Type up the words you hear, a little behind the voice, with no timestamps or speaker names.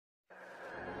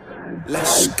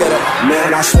Let's get it.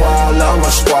 Man, I swear I love my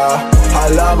squad. I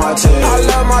love my team. I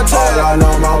love my team. All I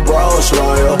know, my bros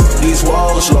loyal. These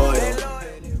walls loyal.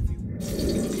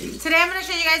 Today I'm going to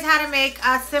show you guys how to make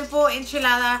a simple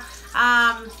enchilada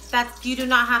that you do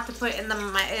not have to put in the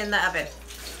oven.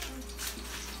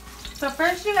 So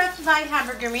first you have to buy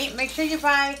hamburger meat. Make sure you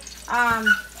buy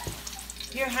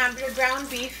your ground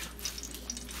beef,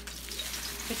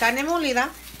 the carne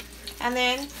molida, and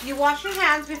then you wash your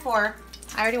hands before.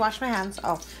 I already washed my hands.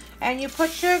 Oh, and you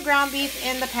put your ground beef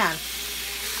in the pan.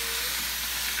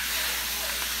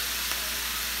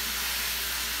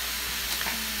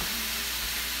 Okay.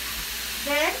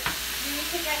 Then you need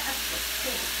to get a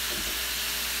spoon.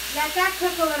 Let that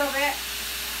cook a little bit.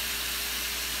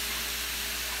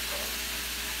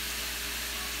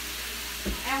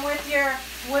 And with your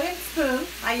wooden spoon,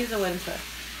 I use a wooden spoon,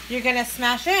 you're gonna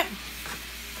smash it.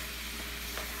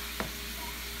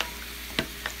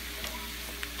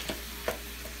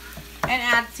 And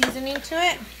add seasoning to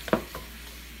it.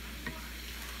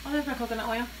 Oh, there's my coconut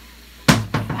oil.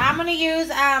 I'm gonna use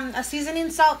a seasoning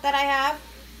salt that I have.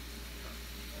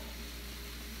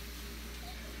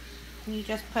 You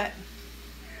just put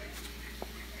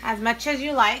as much as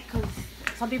you like, because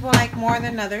some people like more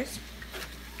than others.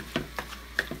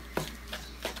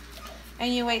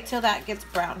 And you wait till that gets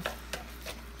brown.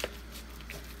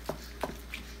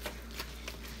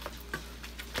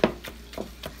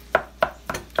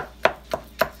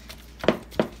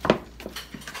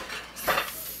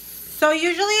 So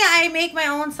usually I make my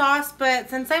own sauce, but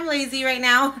since I'm lazy right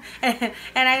now and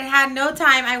I had no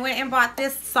time, I went and bought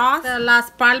this sauce, the Las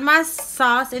Palmas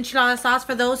sauce, enchilada sauce,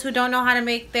 for those who don't know how to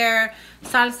make their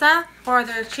salsa or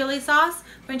their chili sauce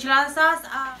for enchilada sauce.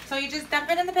 So you just dump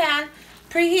it in the pan,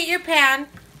 preheat your pan,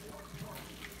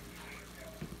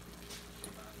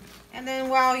 and then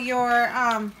while your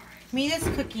meat is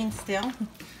cooking still,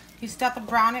 you still have to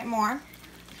brown it more.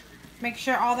 Make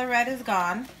sure all the red is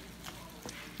gone.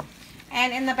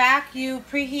 And in the back, you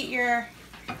preheat your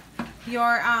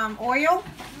oil.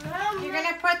 You're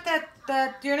gonna put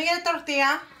you're gonna get a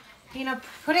tortilla. You know,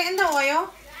 put it in the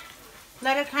oil.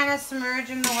 Let it kind of submerge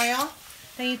in the oil.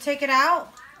 Then you take it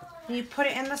out and you put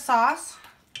it in the sauce.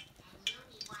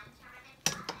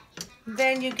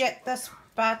 Then you get the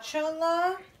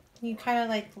spatula. You kind of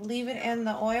like leave it in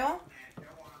the oil.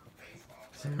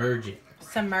 Submerge it.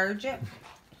 Submerge it.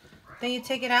 Then you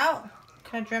take it out.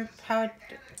 Kind of drip how it.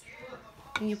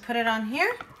 And you put it on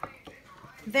here.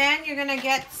 Then you're gonna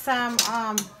get some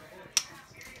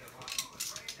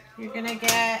you're gonna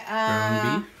get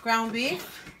ground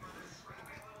beef.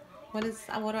 What do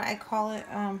I call it?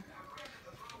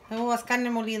 It was carne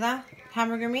molida,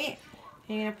 hamburger meat.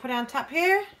 And you're gonna put it on top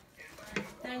here.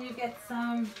 Then you get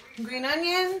some green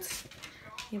onions.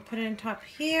 You put it on top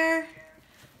here.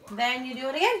 Then you do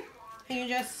it again. And you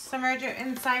just submerge it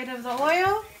inside of the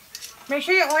oil. Make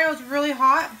sure your oil is really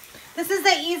hot. This is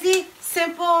the easy,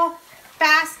 simple,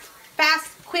 fast,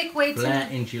 quick way to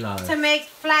make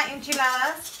flat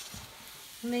enchiladas.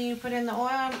 And then you put in the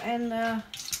oil and the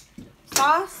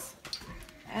sauce.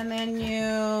 And then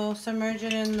you submerge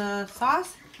it in the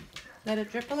sauce. Let it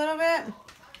drip a little bit.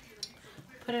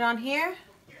 Put it on here.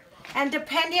 And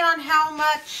depending on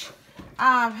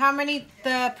how many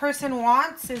the person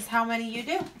wants is how many you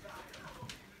do.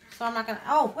 So I'm not gonna,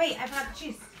 oh wait, I forgot the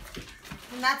cheese.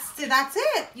 And that's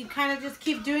it. You kind of just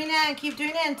keep doing it and keep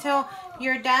doing it until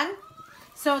you're done.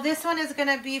 So this one is going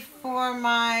to be for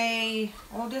my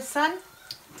oldest son.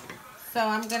 So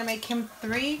I'm going to make him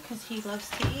 3 because he loves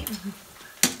to eat.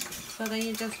 So then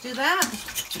you just do that.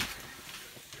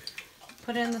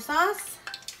 Put it in the sauce.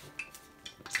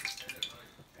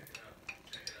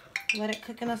 Let it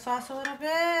cook in the sauce a little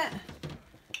bit.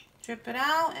 Drip it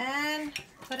out and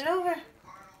put it over.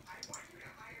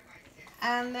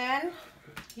 And then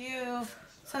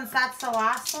since that's the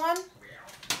last one,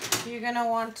 you're gonna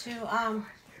want to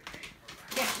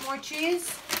get more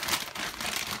cheese.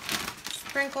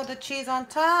 Sprinkle the cheese on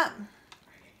top.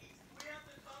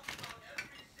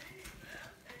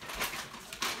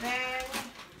 Then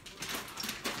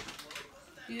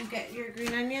you get your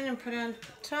green onion and put it on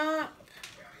top.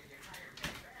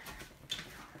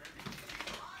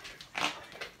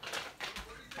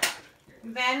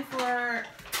 Then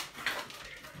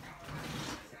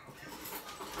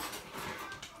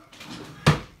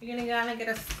you're gonna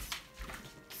get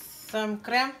some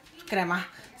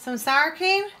some sour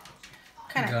cream.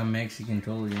 Kind of Mexican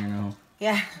totally, you know.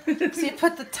 Yeah. So you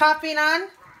put the topping on.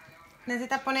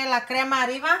 Necesita poner la crema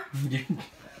arriba.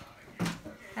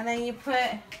 And then you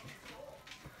put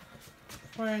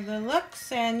for the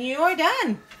looks, and you are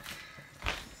done.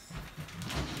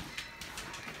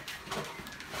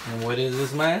 And what is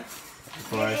this, man?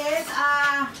 It is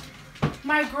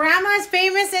my grandma's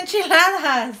famous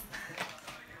enchiladas.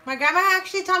 My grandma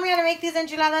actually taught me how to make these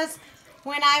enchiladas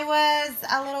when I was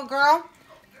a little girl.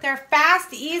 They're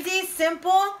fast, easy,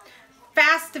 simple.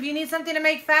 Fast, if you need something to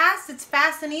make fast, it's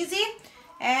fast and easy.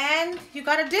 And you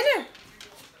got a dinner.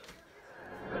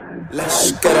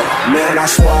 Let's get it. Man, I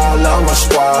swear I love my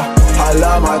squad. I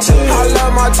love my team. I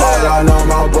love my team. All I know,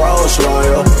 my bros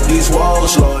loyal. These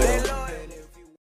walls loyal.